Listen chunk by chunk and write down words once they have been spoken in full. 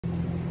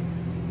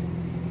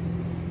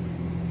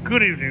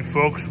Good evening,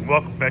 folks.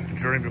 Welcome back to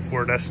Journey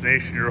Before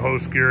Destination. Your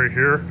host, Gary,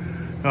 here.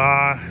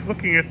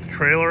 Looking at the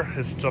trailer,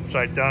 it's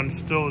upside down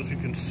still, as you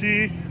can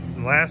see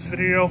from the last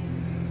video.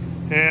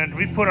 And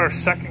we put our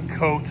second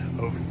coat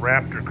of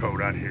Raptor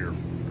coat on here.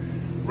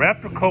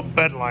 Raptor coat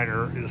bed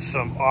liner is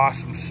some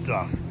awesome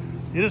stuff.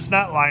 It is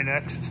not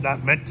Line-X. It's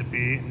not meant to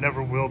be. It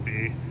never will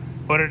be.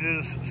 But it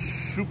is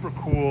super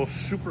cool,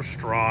 super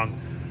strong,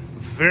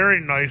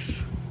 very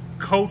nice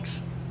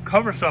coats.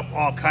 Covers up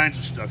all kinds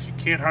of stuff. You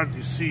can't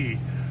hardly see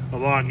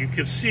along. You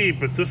can see,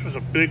 but this was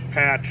a big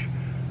patch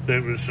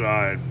that was,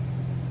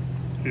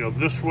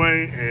 this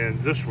way and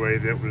this way.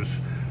 That was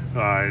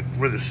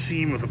where the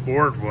seam of the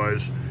board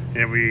was,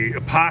 and we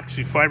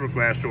epoxy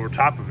fiberglass over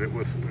top of it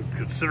with a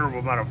considerable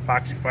amount of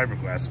epoxy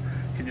fiberglass.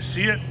 Can you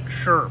see it?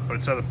 Sure, but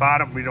it's at the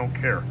bottom. We don't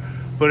care.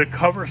 But it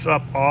covers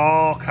up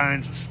all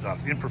kinds of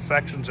stuff,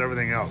 imperfections,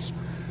 everything else,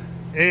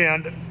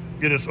 and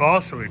it is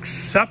also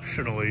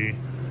exceptionally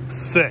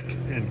thick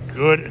and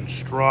good and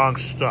strong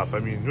stuff. I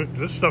mean,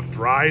 this stuff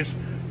dries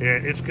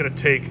and it's going to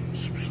take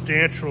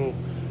substantial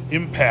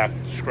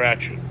impact to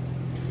scratch it.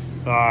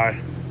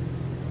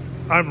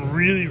 I'm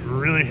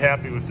really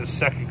happy with this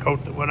second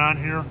coat that went on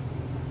here.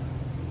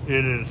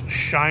 It is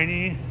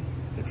shiny.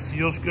 It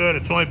feels good.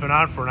 It's only been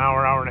on for an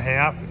hour and a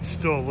half. It's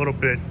still a little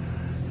bit,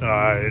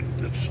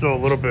 it's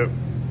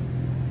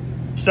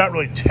not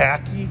really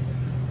tacky,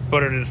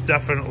 but it is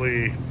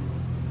definitely,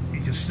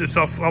 it's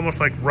almost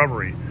like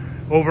rubbery.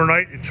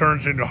 Overnight, it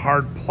turns into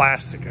hard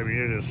plastic. I mean,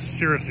 it is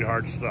seriously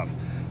hard stuff.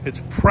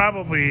 It's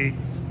probably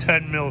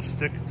 10 mils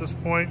thick at this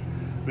point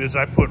because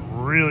I put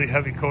really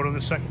heavy coat on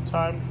the second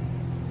time.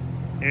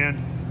 And,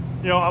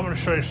 I'm going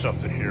to show you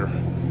something here.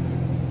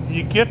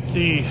 You get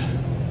the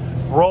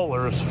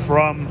rollers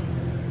from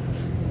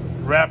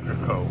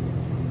Raptor coat.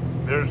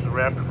 There's the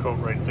Raptor coat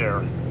right there.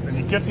 And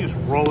you get these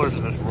rollers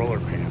in this roller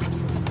pan.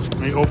 Let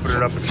me open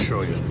it up and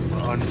show you.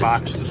 I'll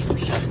unbox this for a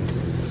second.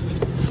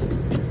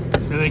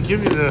 And they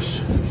give you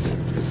this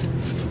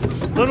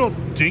little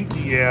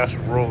dinky ass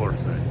roller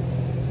thing.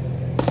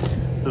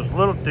 This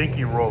little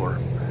dinky roller.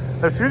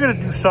 If you're gonna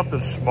do something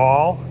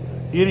small,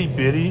 itty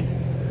bitty,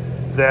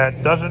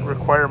 that doesn't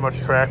require much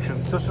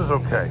traction, this is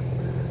okay.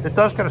 It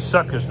does kind of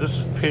suck because this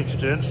is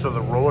pinched in so the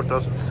roller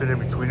doesn't fit in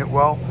between it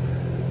well.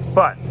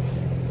 But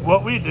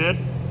what we did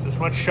is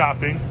went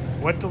shopping,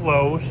 went to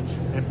Lowe's,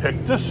 and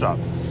picked this up.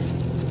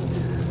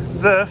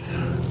 This,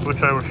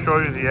 which I will show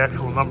you the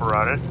actual number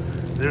on it.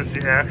 There's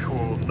the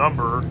actual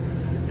number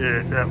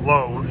at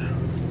Lowe's,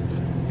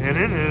 and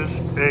it is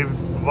a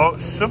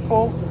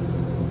simple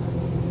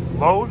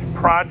Lowe's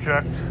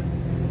Project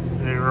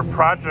or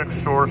Project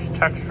Source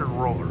textured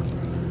roller.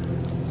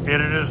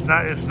 And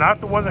it's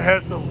not the one that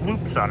has the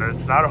loops on it.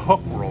 It's not a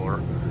hook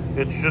roller.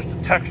 It's just a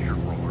textured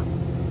roller.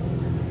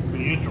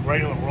 We used a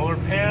regular roller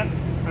pan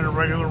and a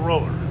regular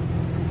roller.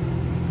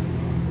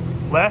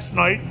 Last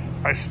night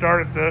I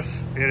started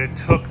this, and it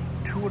took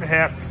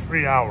 2.5 to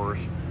 3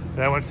 hours.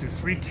 And I went through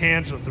 3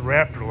 cans of the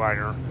Raptor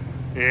Liner,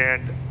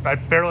 and I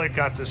barely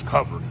got this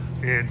covered.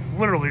 It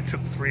literally took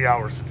 3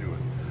 hours to do it.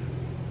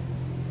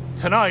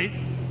 Tonight,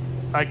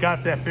 I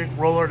got that big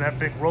roller and that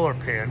big roller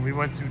pan. We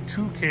went through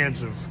 2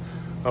 cans of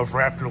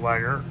Raptor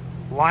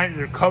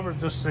Liner, covered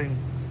this thing,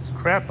 the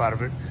crap out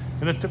of it,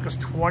 and it took us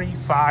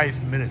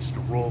 25 minutes to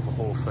roll the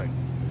whole thing.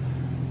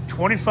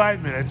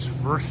 25 minutes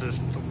versus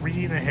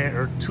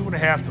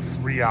 2.5 to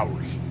 3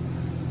 hours.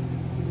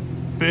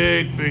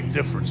 Big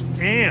difference.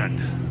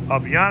 And I'll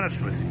be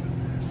honest with you,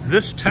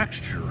 this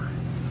texture,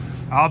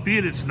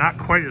 albeit it's not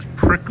quite as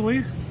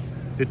prickly,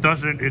 it's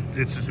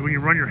when you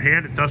run your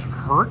hand, it doesn't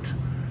hurt.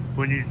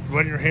 When you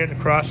run your hand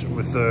across it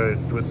with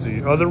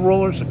the other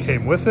rollers that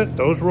came with it,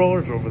 those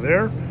rollers over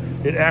there,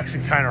 it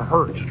actually kind of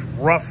hurts. It's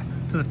rough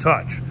to the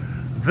touch.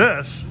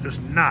 This is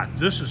not.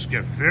 This is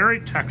very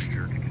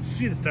textured. You can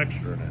see the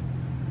texture in it.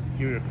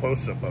 Give you a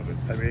close-up of it.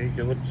 I mean, you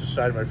can look at the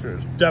side of my finger.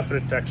 It's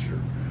definite texture.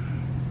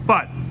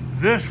 But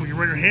this, when you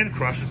run your hand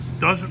across it,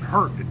 doesn't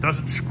hurt. It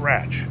doesn't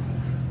scratch.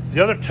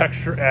 The other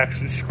texture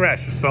actually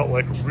scratched. It felt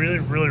like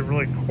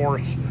really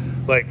coarse,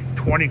 like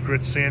 20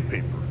 grit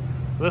sandpaper.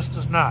 This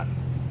does not.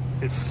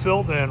 It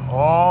filled in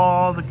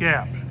all the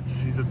gaps. You can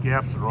see the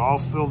gaps are all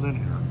filled in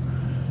here.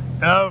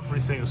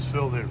 Everything is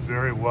filled in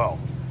very well.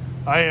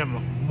 I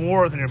am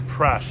more than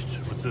impressed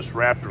with this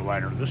Raptor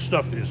Liner. This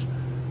stuff is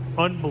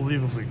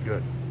unbelievably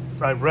good.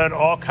 I read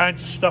all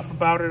kinds of stuff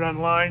about it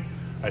online.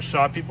 I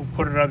saw people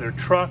put it on their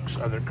trucks,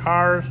 on their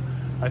cars.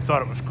 I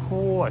thought it was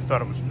cool. I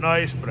thought it was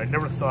nice, but I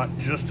never thought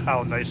just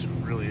how nice it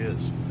really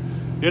is.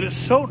 It is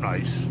so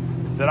nice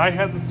that I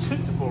have the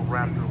tintable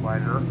Raptor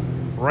Liner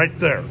right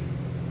there.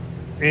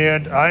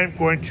 And I am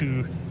going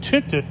to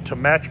tint it to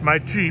match my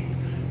Jeep,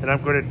 and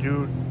I'm going to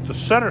do the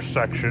center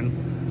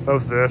section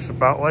of this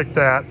about like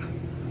that,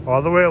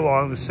 all the way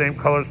along, the same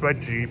color as my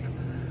Jeep,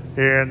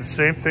 and the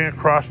same thing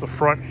across the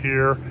front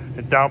here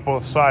and down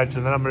both sides.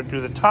 And then I'm going to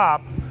do the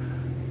top,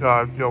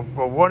 a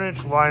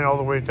 1-inch line all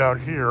the way down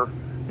here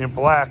in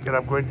black, and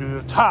I'm going to do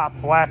the top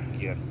black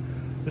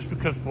again. Just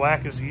because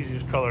black is the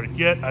easiest color to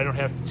get, I don't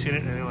have to tint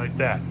it, anything like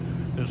that.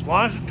 As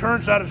long as it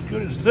turns out as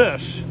good as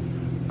this,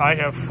 I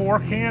have 4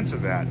 cans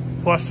of that,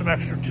 plus some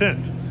extra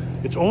tint.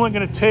 It's only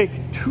going to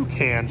take 2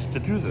 cans to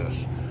do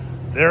this.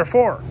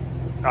 Therefore,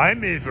 I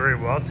may very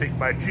well take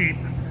my Jeep,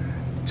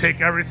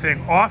 take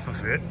everything off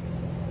of it,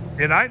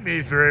 and I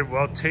may very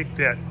well take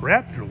that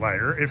Raptor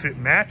Liner, if it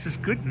matches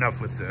good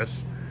enough with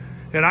this,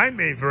 and I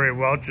may very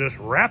well just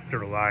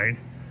Raptor line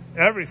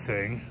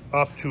everything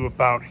up to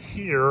about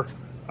here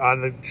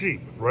on the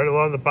Jeep, right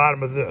along the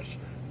bottom of this,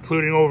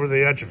 including over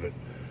the edge of it.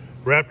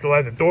 Raptor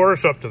line the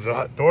doors up to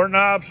the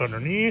doorknobs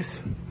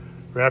underneath,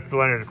 Raptor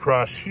line it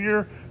across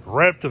here,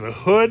 right up to the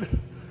hood,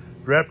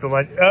 Raptor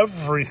line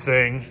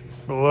everything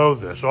below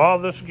this. All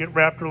this will get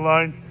Raptor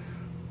lined,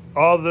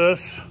 all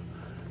this,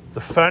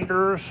 the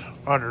fenders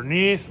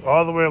underneath,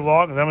 all the way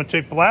along, and then I'm going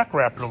to take black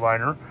Raptor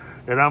liner,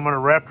 and I'm going to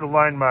Raptor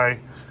line my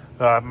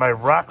my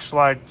rock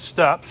slide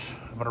steps.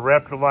 I'm going to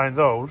Raptor line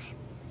those.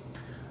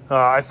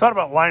 I thought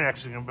about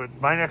Linexing them,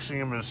 but Linexing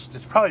them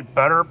it's probably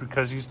better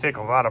because these take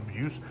a lot of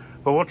use.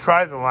 But we'll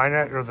try the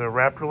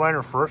Raptor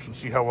liner first and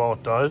see how well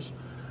it does.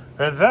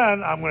 And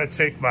then I'm going to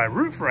take my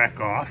roof rack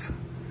off,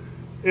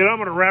 and I'm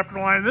going to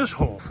Raptor line this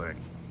whole thing,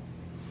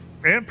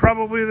 and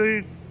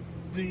probably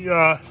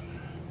the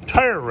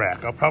tire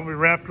rack. I'll probably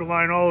Raptor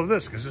line all of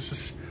this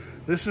because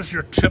this is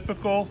your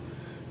typical,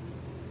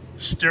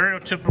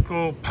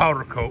 stereotypical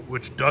powder coat,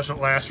 which doesn't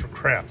last for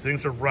crap.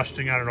 Things are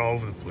rusting on it all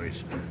over the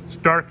place. It's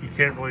dark, you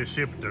can't really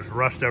see it, but there's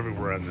rust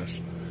everywhere on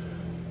this.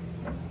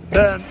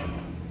 Then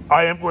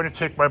I am going to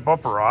take my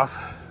bumper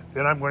off,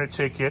 and I'm going to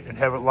take it and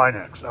have it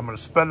Linex. I'm going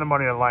to spend the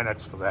money on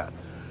Linex for that,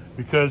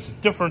 because the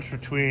difference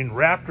between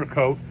Raptor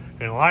coat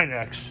and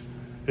Linex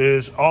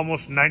is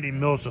almost 90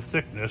 mils of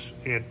thickness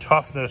and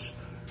toughness.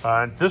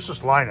 And this is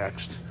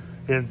Linexed,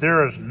 and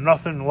there is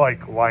nothing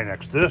like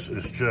Linex. This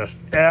is just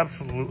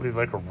absolutely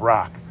like a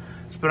rock.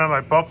 It's been on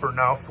my bumper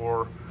now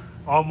for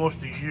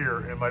almost a year,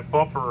 and my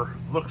bumper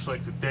looks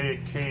like the day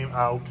it came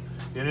out,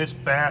 and it's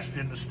bashed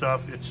into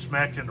stuff, it's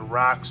smacked into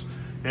rocks,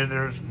 and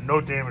there's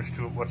no damage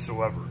to it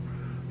whatsoever.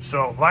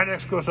 So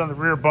Linex goes on the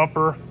rear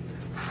bumper.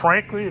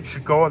 Frankly, it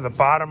should go on the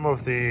bottom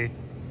of the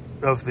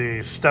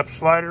step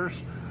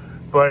sliders,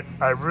 but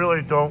I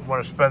really don't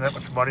want to spend that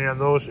much money on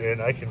those,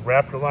 and I can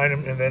Raptor line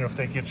them, and then if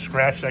they get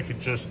scratched, I can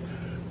just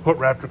put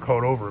Raptor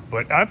coat over it.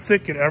 But I'm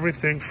thinking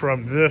everything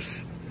from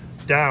this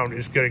down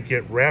is going to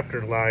get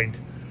Raptor lined,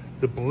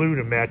 the blue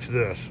to match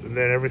this, and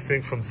then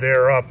everything from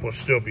there up will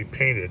still be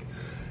painted.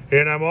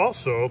 And I'm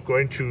also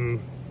going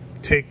to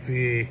take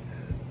the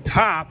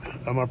top,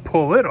 I'm going to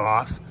pull it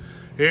off,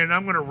 and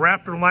I'm going to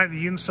Raptor line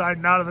the inside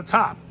and out of the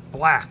top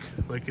black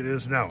like it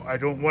is now. I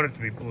don't want it to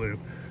be blue.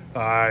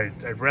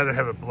 I'd rather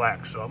have it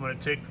black. So I'm going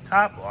to take the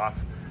top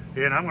off,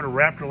 and I'm going to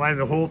Raptor line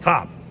the whole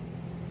top.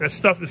 That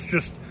stuff is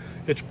just,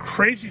 it's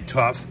crazy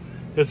tough.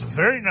 It's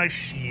very nice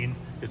sheen.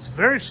 It's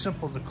very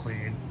simple to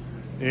clean,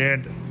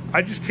 and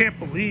I just can't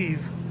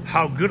believe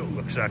how good it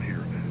looks out here.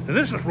 And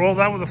this is rolled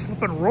on with a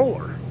flipping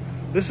roller.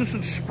 This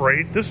isn't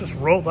sprayed. This is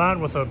rolled on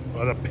with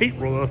a paint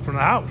roller from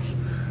the house.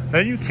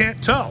 And you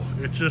can't tell.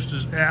 It just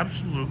is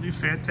absolutely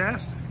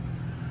fantastic.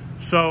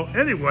 So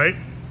anyway,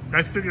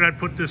 I figured I'd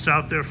put this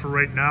out there for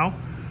right now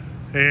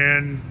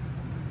and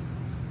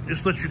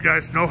just let you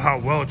guys know how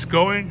well it's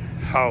going,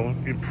 how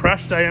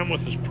impressed I am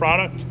with this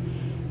product.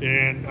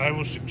 And I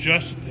will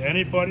suggest to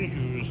anybody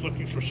who is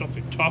looking for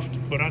something tough to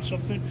put on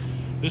something,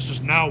 this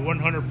is now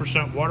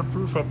 100%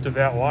 waterproof up to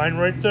that line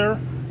right there.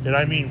 And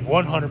I mean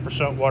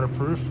 100%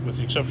 waterproof, with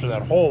the exception of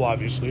that hole,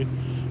 obviously,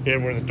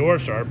 and where the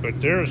doors are.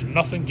 But there is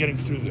nothing getting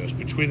through this.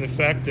 Between the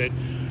fact that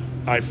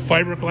I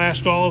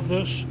fiberglassed all of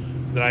this,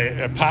 that I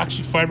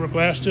epoxy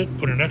fiberglassed it,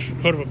 put an extra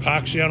coat of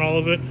epoxy on all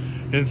of it,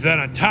 and then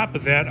on top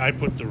of that, I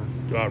put the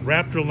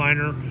Raptor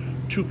liner,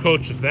 2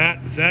 coats of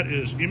that. That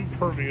is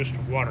impervious to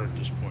water at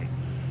this point.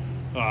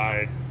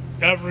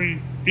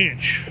 Every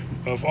inch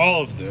of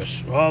all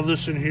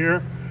this in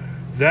here,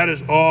 that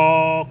is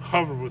all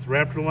covered with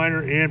Raptor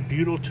liner and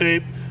butyl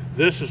tape.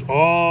 This is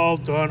all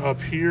done up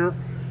here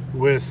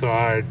with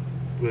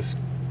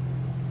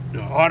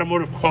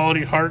automotive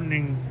quality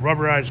hardening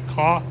rubberized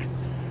caulk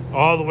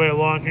all the way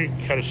along here. You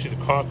can kind of see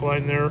the caulk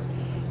line there.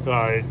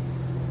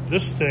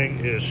 This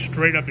thing is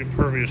straight up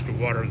impervious to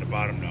water in the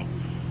bottom now.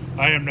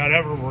 I am not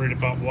ever worried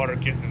about water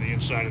getting to the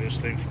inside of this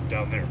thing from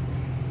down there.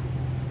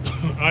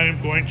 I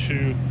am going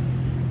to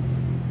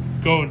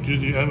go and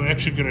do I'm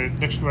actually going to,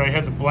 next time I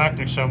have the black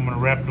next time, I'm going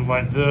to Raptor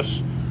line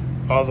this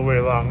all the way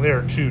along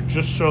there too,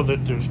 just so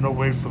that there's no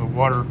way for the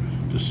water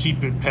to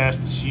seep in past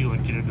the seal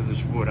and get into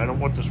this wood. I don't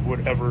want this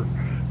wood ever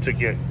to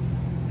get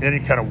any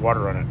kind of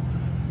water on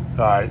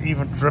it.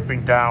 Even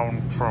dripping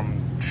down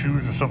from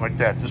shoes or something like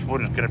that, this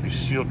wood is going to be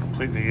sealed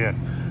completely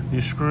in.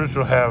 These screws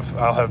will have,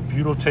 I'll have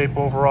butyl tape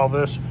over all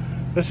this.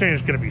 This thing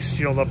is going to be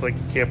sealed up like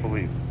you can't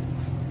believe.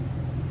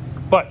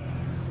 But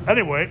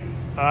anyway,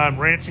 I'm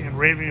ranting and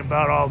raving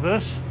about all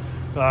this.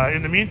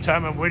 In the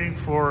meantime, I'm waiting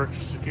for,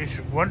 just in case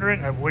you're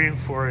wondering, I'm waiting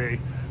for a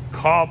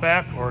call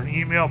back or an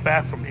email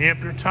back from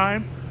Ampere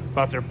Time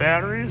about their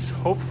batteries.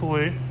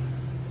 Hopefully,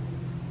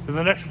 in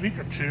the next week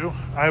or two,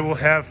 I will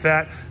have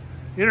that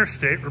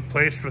interstate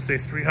replaced with a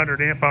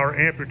 300 amp hour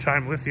ampere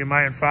time lithium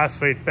iron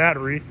phosphate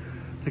battery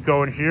to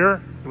go in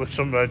here with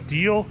some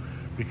deal,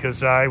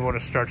 because I want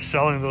to start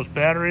selling those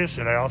batteries,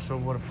 and I also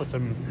want to put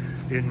them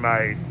in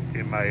my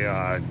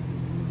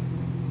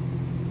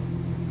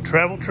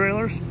travel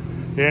trailers,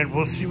 and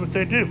we'll see what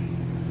they do.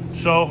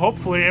 So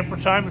hopefully,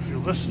 Amper Time, if you're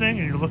listening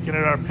and you're looking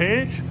at our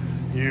page,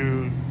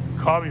 you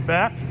call me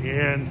back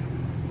and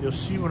you'll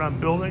see what I'm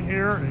building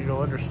here, and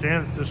you'll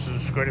understand that this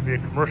is going to be a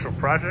commercial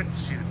project.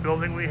 See the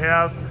building we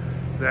have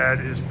that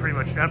is pretty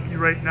much empty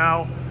right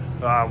now.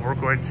 We're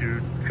going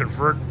to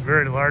convert a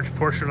very large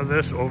portion of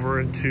this over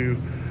into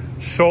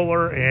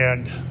solar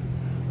and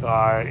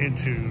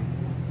into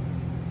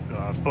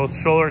both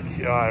solar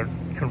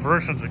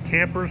conversions of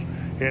campers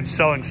and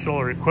selling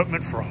solar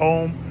equipment for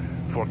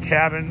home, for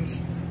cabins,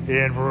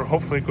 and we're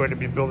hopefully going to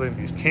be building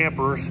these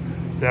campers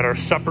that are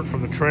separate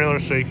from the trailer,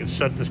 so you can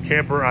set this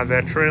camper on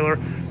that trailer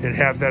and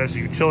have that as a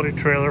utility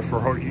trailer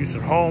for use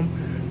at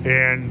home,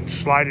 and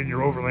slide in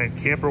your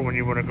Overland camper when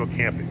you want to go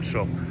camping.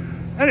 So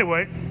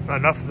anyway,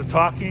 enough of the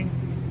talking.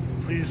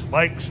 Please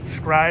like,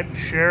 subscribe,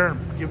 share,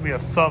 and give me a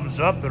thumbs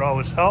up. It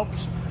always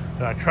helps.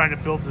 Trying to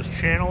build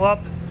this channel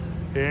up,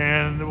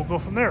 and we'll go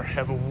from there.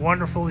 Have a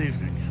wonderful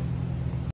evening.